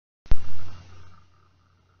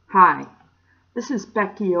Hi, this is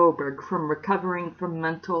Becky Oberg from Recovering from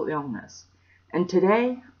Mental Illness, and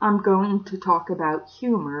today I'm going to talk about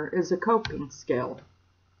humor as a coping skill.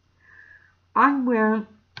 I went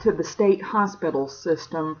to the state hospital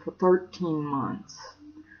system for 13 months,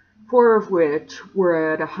 4 of which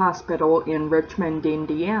were at a hospital in Richmond,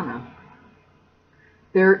 Indiana.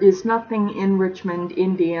 There is nothing in Richmond,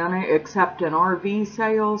 Indiana except an RV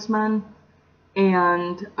salesman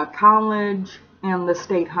and a college and the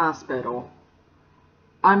state hospital.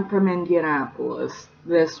 I'm from Indianapolis.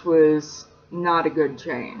 This was not a good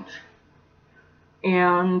change.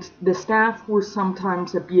 And the staff were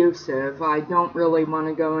sometimes abusive. I don't really want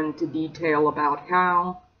to go into detail about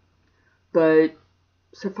how, but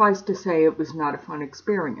suffice to say it was not a fun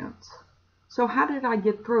experience. So how did I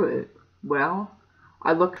get through it? Well,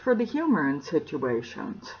 I looked for the humor in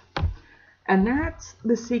situations. And that's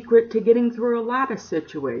the secret to getting through a lot of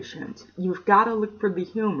situations. You've got to look for the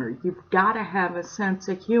humor. You've got to have a sense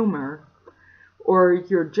of humor or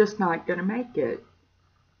you're just not going to make it.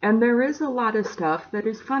 And there is a lot of stuff that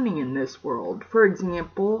is funny in this world. For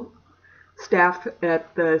example, staff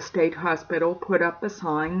at the state hospital put up a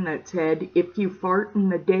sign that said, "If you fart in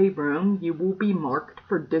the day room, you will be marked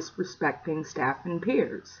for disrespecting staff and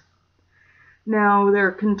peers." Now,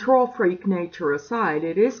 their control freak nature aside,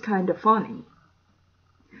 it is kind of funny.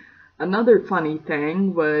 Another funny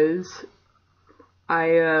thing was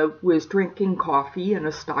I was drinking coffee in a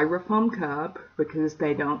styrofoam cup because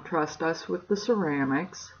they don't trust us with the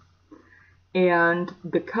ceramics, and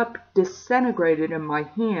the cup disintegrated in my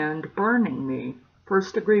hand, burning me,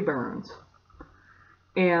 first-degree burns.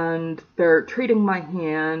 And they're treating my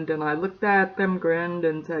hand, and I looked at them, grinned,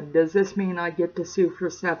 and said, "Does this mean I get to sue for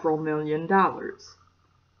several $1 million?"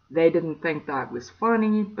 They didn't think that was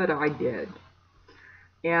funny, but I did.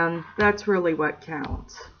 And that's really what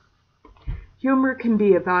counts. Humor can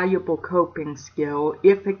be a valuable coping skill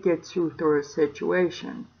if it gets you through a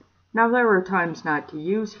situation. Now, there are times not to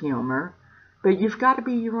use humor, but you've got to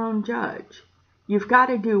be your own judge. You've got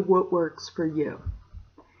to do what works for you.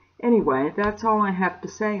 Anyway, that's all I have to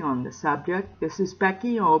say on the subject. This is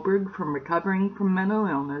Becky Oberg from Recovering from Mental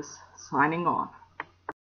Illness, signing off.